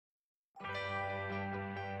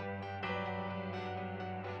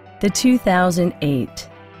The 2008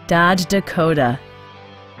 Dodge Dakota.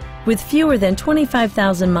 With fewer than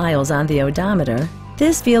 25,000 miles on the odometer,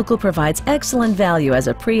 this vehicle provides excellent value as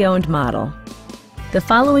a pre-owned model. The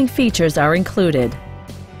following features are included: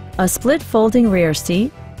 a split folding rear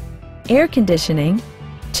seat, air conditioning,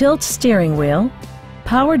 tilt steering wheel,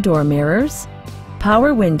 power door mirrors,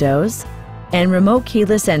 power windows, and remote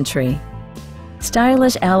keyless entry.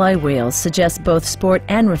 Stylish alloy wheels suggest both sport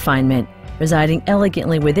and refinement, residing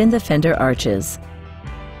elegantly within the fender arches.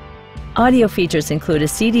 Audio features include a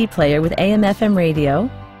CD player with AM/FM radio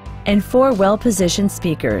and 4 well-positioned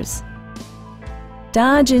speakers.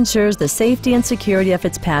 Dodge ensures the safety and security of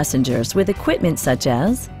its passengers with equipment such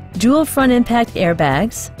as dual front impact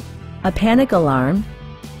airbags, a panic alarm,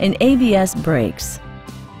 and ABS brakes.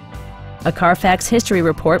 A Carfax history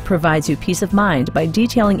report provides you peace of mind by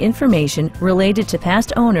detailing information related to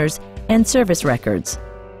past owners and service records.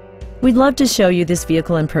 We'd love to show you this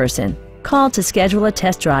vehicle in person. Call to schedule a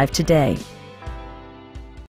test drive today.